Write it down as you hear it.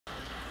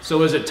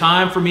So is it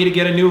time for me to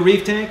get a new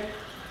reef tank?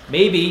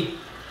 Maybe.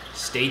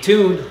 Stay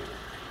tuned.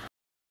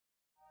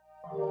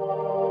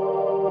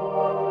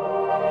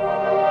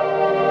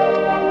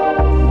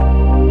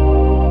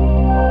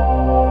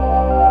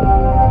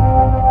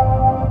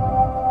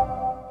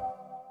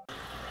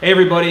 Hey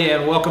everybody,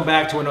 and welcome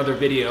back to another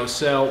video.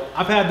 So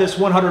I've had this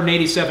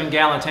 187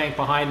 gallon tank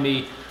behind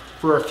me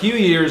for a few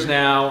years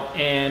now,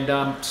 and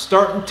I'm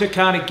starting to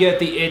kind of get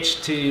the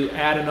itch to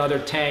add another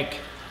tank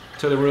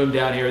to the room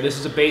down here. This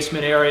is a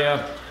basement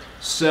area,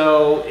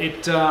 so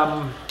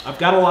I've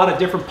got a lot of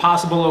different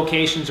possible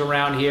locations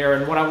around here,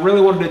 and what I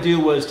really wanted to do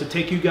was to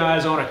take you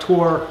guys on a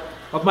tour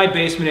of my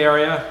basement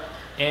area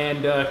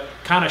and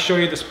kind of show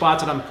you the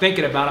spots that I'm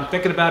thinking about. I'm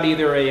thinking about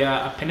either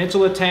a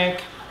peninsula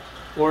tank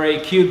or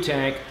a cube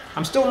tank.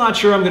 I'm still not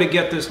sure I'm going to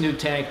get this new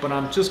tank, but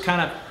I'm just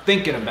kind of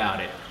thinking about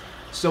it.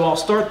 So I'll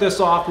start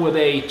this off with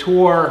a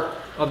tour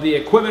of the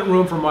equipment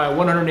room for my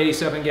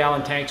 187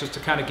 gallon tank, just to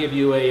kind of give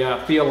you a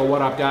feel of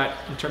what I've got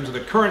in terms of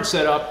the current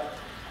setup,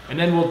 and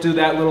then we'll do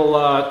that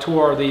little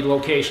tour of the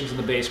locations in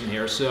the basement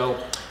here.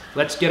 So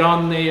let's get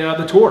on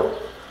the tour.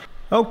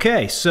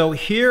 Okay, so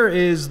here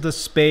is the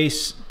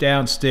space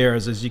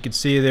downstairs. As you can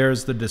see,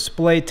 there's the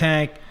display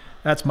tank.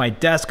 That's my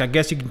desk. I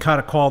guess you can kind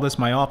of call this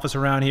my office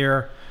around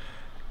here.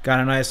 Got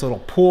a nice little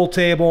pool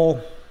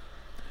table.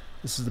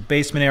 This is the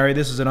basement area.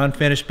 This is an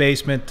unfinished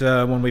basement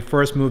when we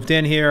first moved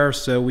in here,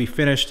 so we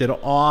finished it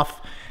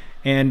off.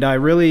 And I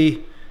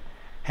really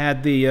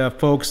had the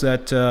folks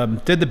that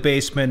did the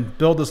basement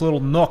build this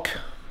little nook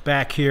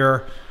back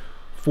here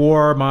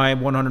for my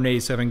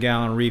 187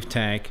 gallon reef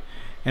tank.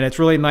 And it's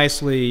really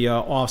nicely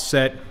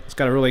offset. It's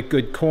got a really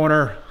good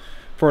corner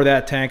for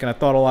that tank, and I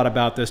thought a lot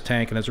about this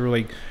tank, and it's a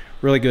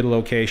really good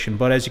location.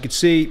 But as you can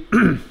see,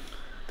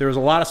 there's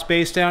a lot of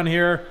space down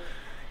here,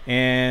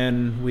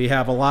 and we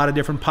have a lot of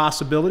different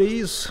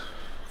possibilities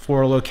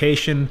for a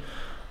location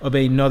of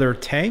another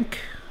tank.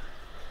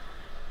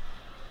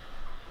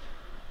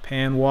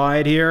 Pan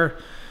wide here.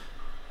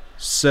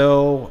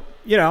 So,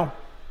 you know,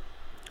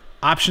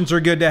 options are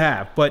good to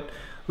have. But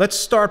let's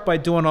start by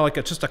doing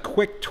just a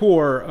quick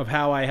tour of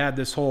how I had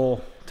this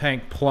whole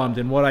tank plumbed.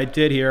 And what I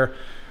did here,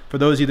 for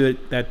those of you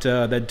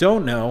that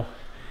don't know,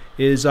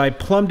 is I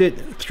plumbed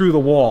it through the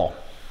wall.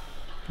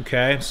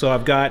 Okay, so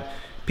I've got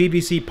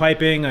PVC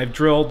piping. I've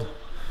drilled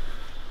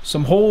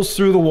some holes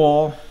through the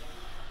wall,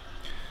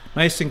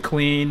 nice and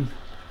clean.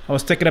 I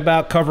was thinking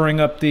about covering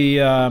up the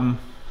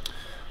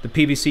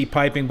PVC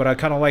piping, but I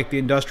kind of like the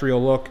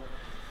industrial look.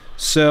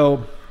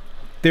 So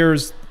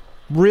there's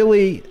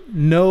really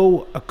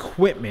no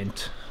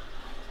equipment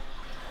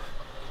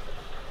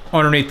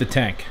underneath the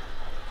tank.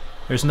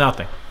 There's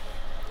nothing.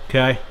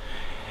 Okay,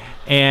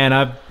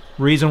 and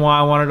reason why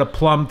I wanted to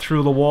plumb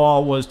through the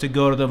wall was to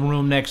go to the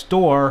room next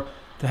door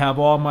to have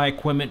all my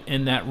equipment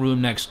in that room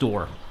next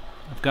door.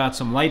 I've got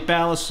some light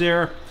ballasts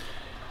there,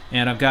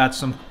 and I've got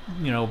some,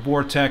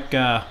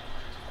 Vortec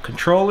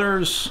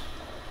controllers,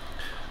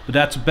 but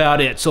that's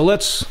about it. So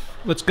let's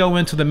go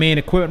into the main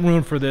equipment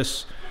room for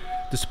this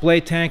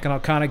display tank, and I'll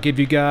kind of give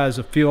you guys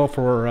a feel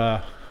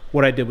for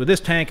what I did with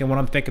this tank and what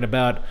I'm thinking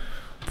about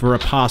for a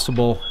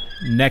possible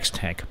next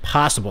tank.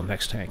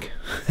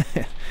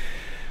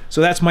 So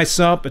that's my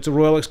sump. It's a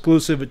Royal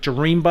Exclusiv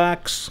Dream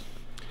box,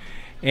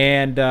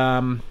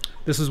 and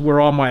this is where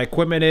all my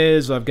equipment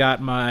is. I've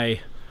got my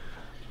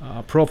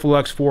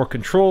Profilux 4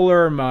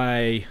 controller,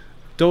 my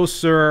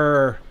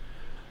doser,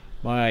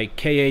 my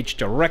KH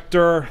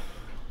director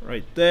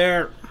right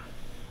there.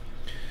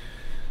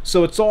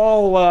 So it's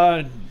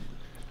all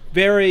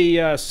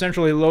very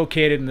centrally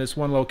located in this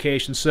one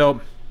location.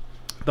 So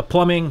the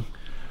plumbing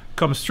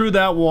comes through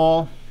that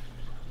wall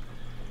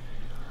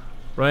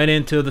right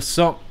into the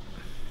sump.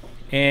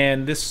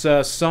 And this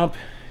sump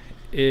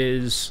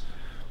is,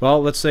 well,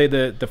 let's say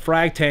the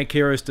frag tank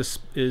here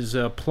is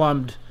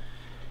plumbed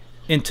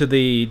into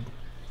the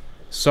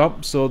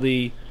sump. So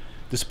the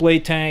display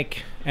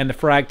tank and the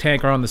frag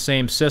tank are on the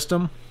same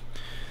system.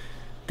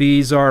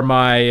 These are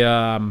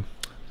my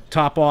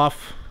top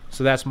off.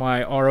 So that's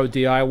my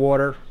RODI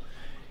water,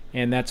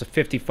 and that's a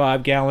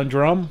 55 gallon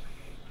drum.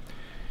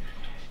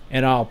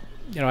 And I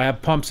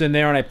have pumps in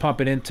there, and I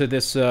pump it into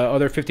this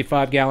other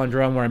 55 gallon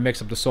drum where I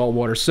mix up the salt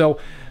water. So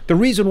the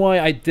reason why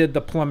I did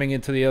the plumbing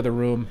into the other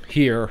room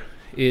here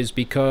is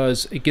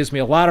because it gives me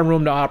a lot of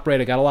room to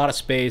operate. I got a lot of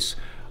space,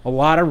 a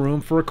lot of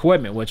room for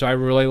equipment, which I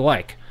really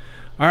like.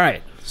 All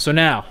right, so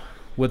now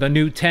with a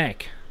new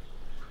tank,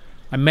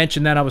 I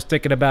mentioned that I was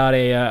thinking about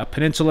a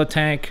peninsula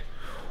tank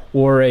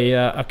or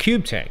a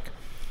cube tank.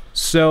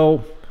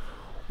 So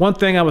one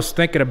thing I was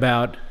thinking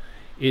about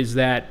is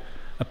that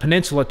a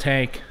peninsula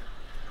tank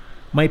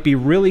might be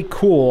really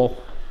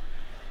cool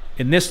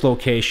in this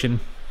location,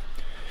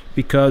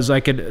 because I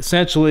could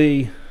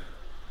essentially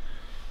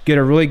get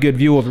a really good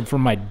view of it from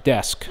my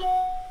desk.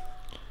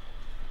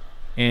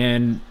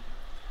 And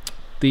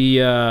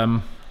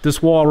the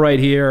this wall right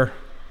here,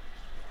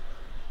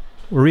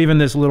 or even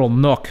this little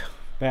nook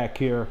back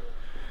here,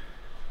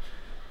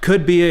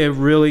 could be a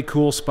really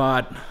cool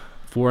spot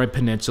for a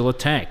peninsula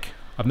tank.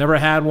 I've never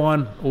had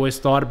one, always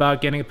thought about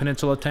getting a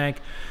peninsula tank.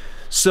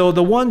 So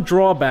the one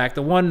drawback,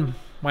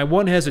 my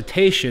one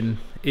hesitation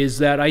is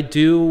that I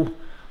do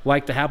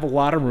like to have a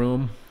lot of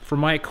room for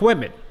my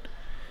equipment.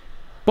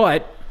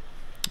 But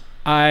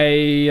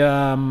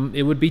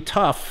it would be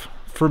tough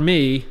for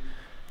me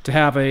to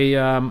have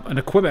an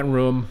equipment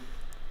room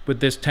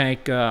with this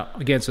tank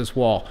against this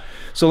wall.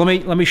 So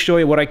let me show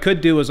you what I could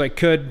do. Is I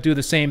could do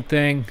the same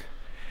thing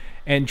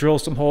and drill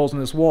some holes in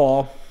this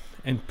wall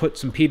and put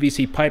some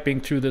PVC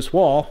piping through this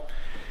wall,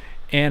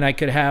 and I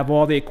could have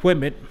all the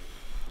equipment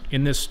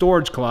in this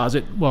storage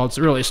closet. Well, it's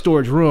really a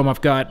storage room.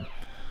 I've got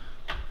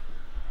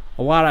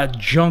a lot of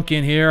junk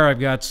in here.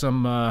 I've got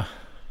some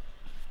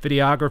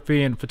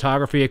videography and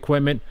photography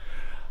equipment,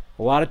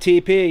 a lot of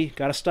TP.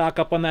 Got to stock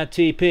up on that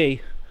TP.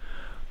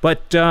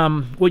 But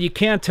what you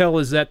can't tell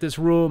is that this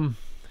room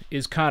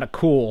is kind of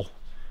cool,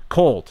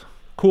 cold,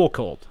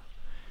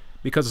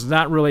 because it's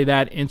not really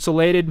that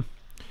insulated.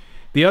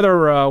 The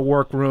other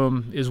work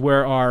room is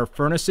where our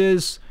furnace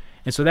is,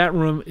 and so that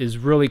room is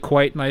really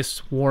quite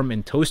nice, warm,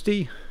 and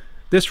toasty.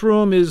 This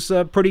room is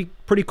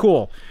pretty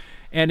cool,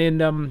 and in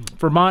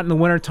Vermont in the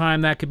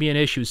wintertime, that could be an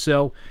issue.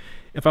 So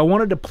if I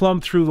wanted to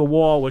plumb through the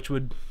wall, which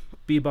would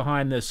be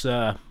behind this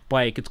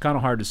bike, it's kind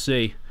of hard to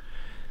see,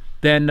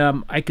 then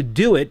I could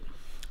do it.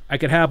 I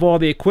could have all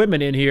the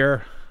equipment in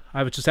here.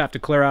 I would just have to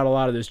clear out a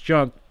lot of this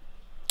junk,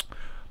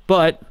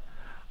 but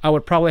I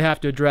would probably have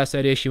to address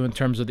that issue in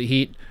terms of the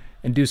heat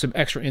and do some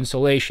extra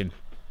insulation.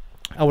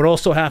 I would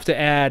also have to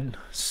add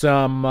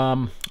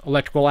some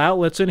electrical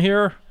outlets in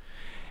here,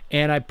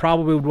 and I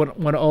probably would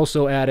want to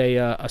also add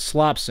a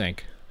slop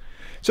sink,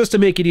 just to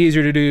make it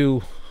easier to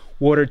do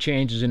water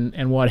changes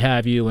and what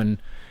have you,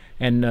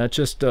 and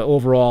just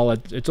overall,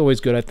 it's always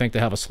good, I think,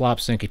 to have a slop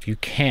sink if you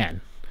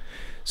can.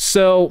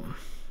 So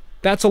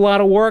that's a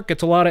lot of work.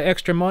 It's a lot of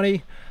extra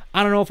money.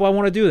 I don't know if I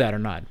want to do that or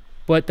not,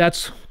 but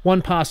that's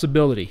one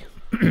possibility.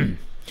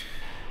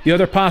 The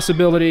other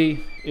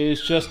possibility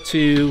is just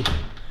to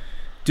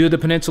do the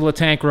peninsula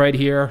tank right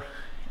here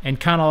and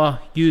kind of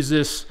use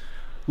this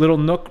little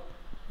nook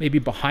maybe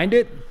behind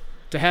it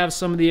to have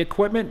some of the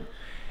equipment,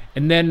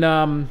 and then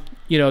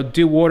you know,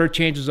 do water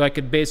changes. I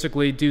could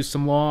basically do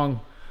some long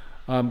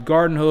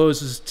garden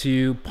hoses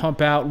to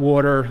pump out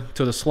water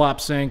to the slop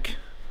sink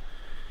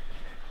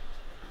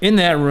in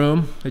that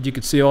room that you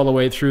could see all the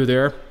way through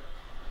there.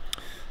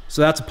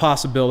 So that's a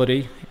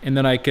possibility. And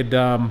then I could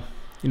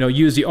you know,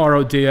 use the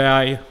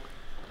RODI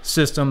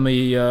system,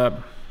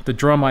 the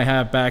drum I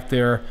have back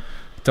there,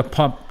 to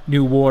pump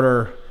new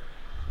water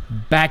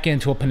back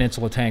into a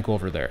peninsula tank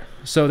over there.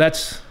 So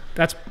that's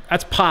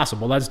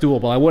possible. That's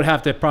doable. I would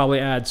have to probably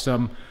add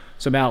some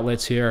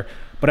outlets here,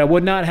 but I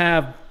would not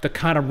have the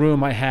kind of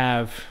room I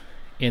have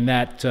in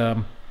that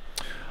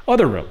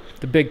other room,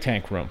 the big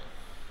tank room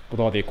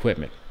with all the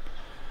equipment.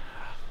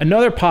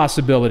 Another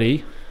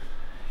possibility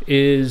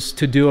is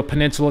to do a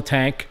peninsula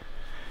tank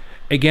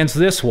against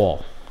this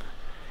wall.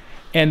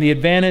 And the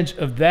advantage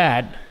of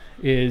that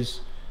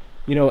is,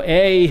 you know,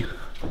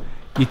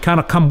 you kind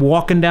of come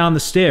walking down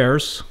the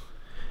stairs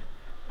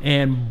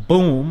and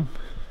boom,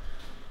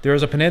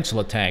 there's a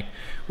peninsula tank,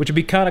 which would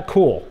be kind of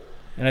cool.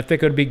 And I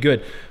think it would be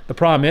good. The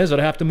problem is I'd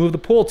have to move the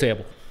pool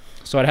table.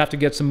 So I'd have to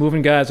get some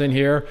moving guys in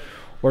here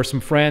or some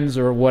friends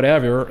or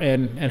whatever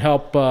and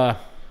help, you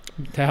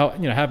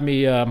know, have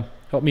me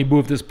help me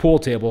move this pool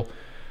table.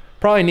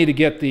 Probably need to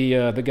get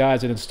the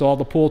guys that installed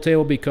the pool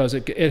table, because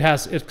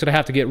it's gonna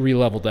have to get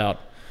re-leveled out.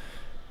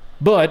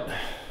 But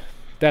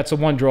that's the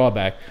one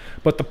drawback.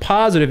 But the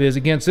positive is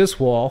against this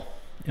wall,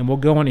 and we'll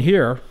go in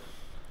here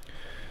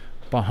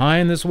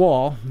behind this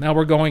wall. Now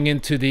we're going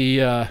into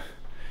the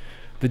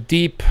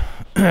deep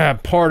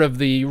part of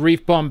the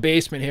ReefBum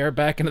basement here,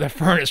 back into the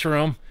furnace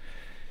room.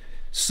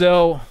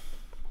 So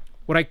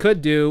what I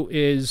could do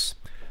is,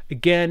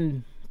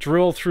 again,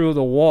 drill through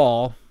the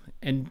wall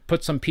and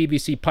put some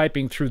PVC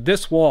piping through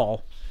this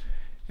wall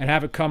and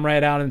have it come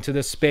right out into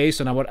this space.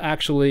 And I would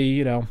actually,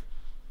 you know,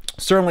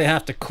 certainly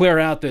have to clear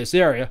out this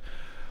area,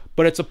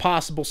 but it's a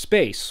possible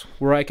space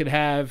where I could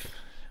have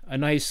a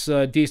nice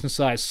decent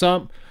sized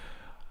sump,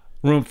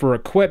 room for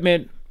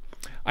equipment.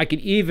 I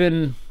could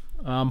even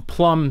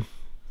plumb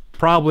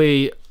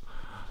probably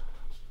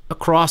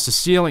across the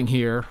ceiling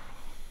here,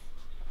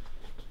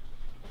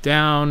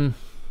 down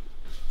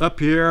up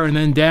here and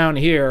then down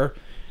here,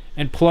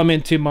 and plumb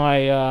into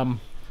my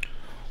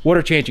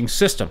water changing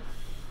system.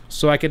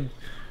 So I could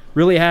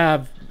really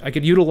I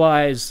could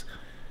utilize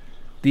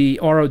the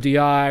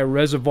RODI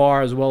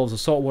reservoir as well as the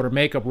saltwater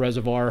makeup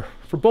reservoir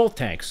for both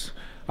tanks.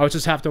 I would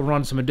just have to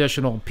run some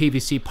additional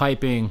PVC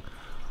piping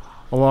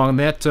along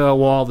that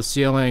wall, the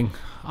ceiling.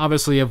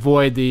 Obviously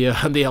avoid the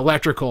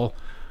electrical,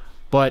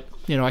 but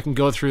you know, I can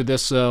go through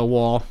this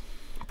wall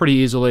pretty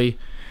easily,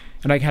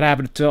 and I can have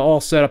it all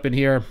set up in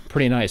here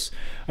pretty nice.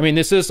 I mean,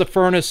 this is the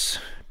furnace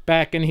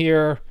back in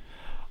here.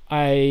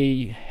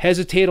 I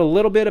hesitate a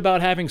little bit about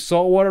having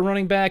salt water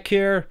running back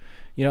here.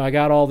 You know, I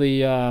got all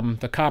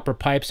the copper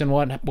pipes and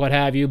what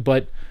have you,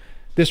 but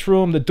this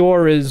room, the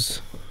door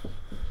is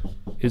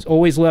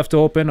always left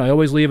open. I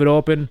always leave it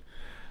open.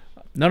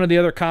 none of the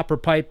other copper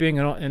piping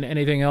and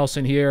anything else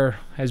in here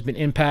has been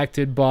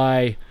impacted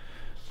by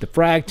the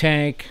frag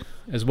tank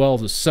as well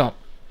as the sump.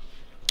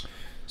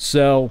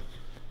 So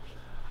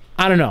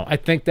I don't know. I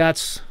think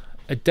that's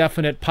a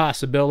definite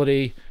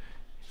possibility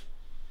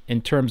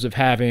in terms of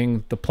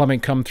having the plumbing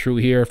come through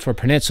here for a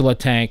peninsula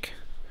tank.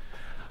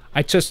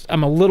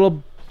 I'm a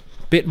little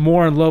bit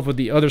more in love with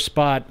the other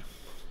spot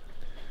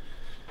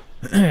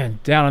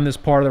down in this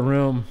part of the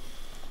room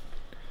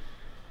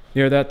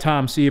near that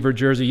Tom Seaver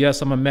jersey.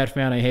 Yes, I'm a Met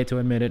fan. I hate to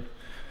admit it.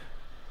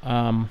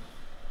 I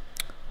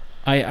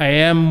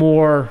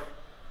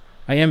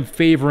am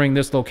favoring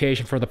this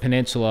location for the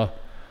peninsula,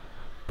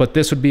 but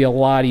this would be a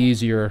lot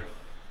easier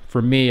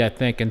for me, I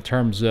think, in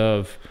terms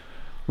of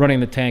running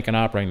the tank and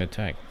operating the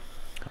tank.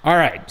 All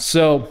right,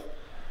 so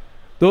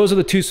those are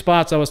the two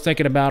spots I was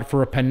thinking about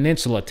for a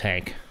peninsula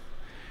tank.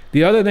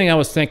 The other thing I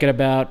was thinking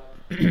about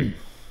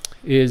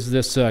is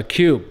this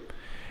cube.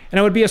 And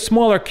it would be a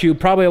smaller cube,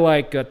 probably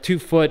like a 2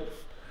 foot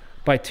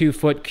by 2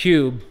 foot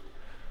cube.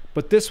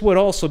 But this would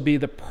also be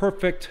the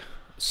perfect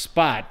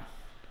spot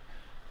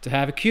to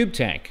have a cube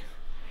tank.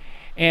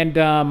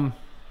 And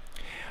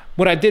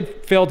what I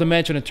did fail to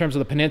mention in terms of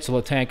the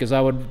peninsula tank is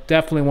I would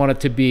definitely want it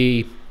to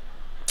be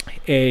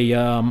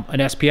an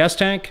SPS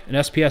tank, an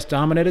SPS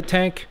dominated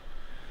tank.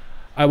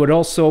 I would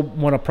also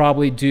want to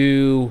probably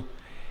do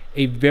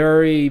a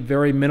very,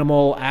 very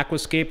minimal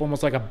aquascape,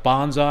 almost like a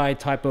bonsai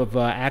type of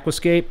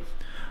aquascape.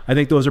 I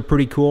think those are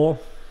pretty cool.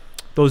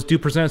 Those do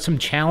present some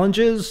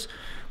challenges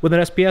with an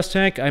SPS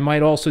tank. I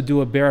might also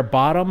do a bare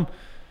bottom.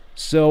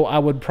 So I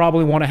would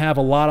probably want to have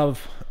a lot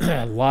of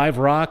live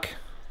rock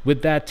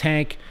with that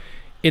tank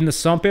in the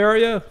sump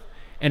area.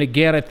 And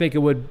again, I think it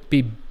would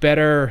be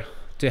better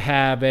to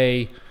have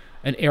an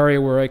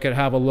area where I could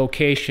have a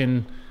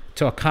location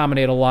to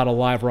accommodate a lot of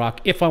live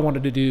rock if I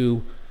wanted to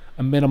do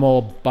a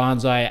minimal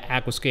bonsai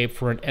aquascape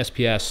for an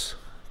SPS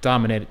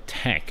dominated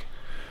tank.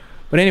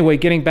 But anyway,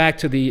 getting back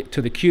to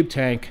the cube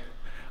tank,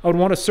 I would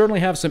want to certainly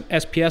have some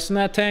SPS in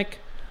that tank,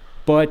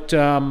 but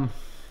I'm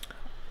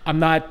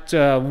not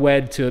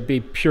wed to be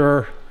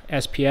pure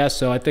SPS,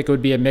 so I think it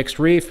would be a mixed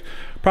reef,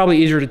 probably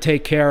easier to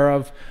take care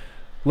of,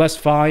 less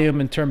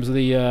volume in terms of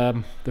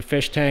the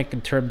fish tank,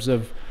 in terms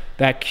of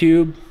that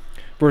cube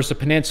versus a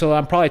peninsula.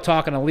 I'm probably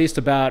talking at least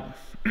about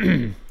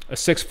a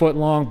 6 foot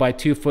long by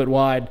 2 foot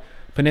wide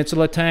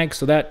peninsula tank,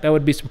 so that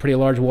would be some pretty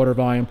large water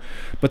volume.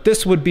 But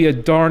this would be a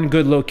darn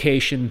good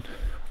location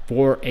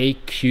for a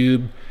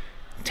cube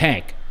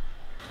tank.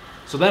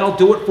 So that'll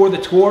do it for the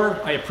tour.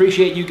 I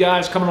appreciate you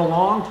guys coming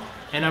along,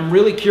 and I'm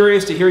really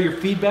curious to hear your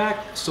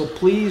feedback, so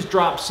please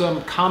drop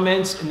some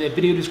comments in the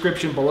video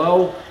description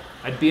below.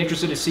 I'd be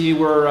interested to see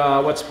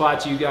what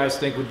spots you guys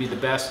think would be the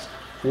best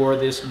for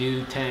this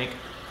new tank,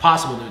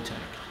 possible new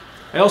tank.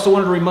 I also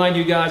wanted to remind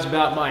you guys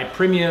about my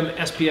premium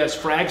SPS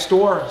frag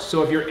store.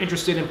 So if you're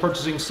interested in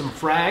purchasing some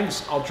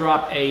frags, I'll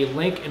drop a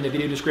link in the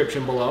video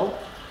description below.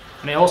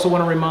 And I also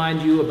want to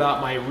remind you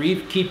about my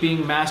reef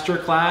keeping master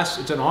class.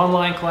 It's an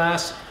online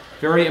class,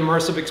 very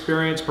immersive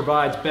experience,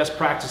 provides best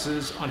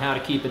practices on how to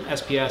keep an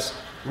SPS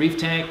reef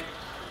tank.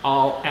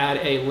 I'll add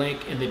a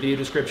link in the video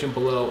description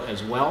below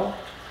as well.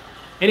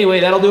 Anyway,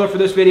 that'll do it for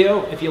this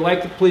video. If you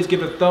liked it, please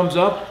give it a thumbs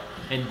up.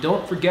 And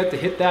don't forget to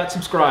hit that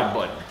subscribe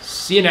button.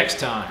 See you next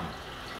time.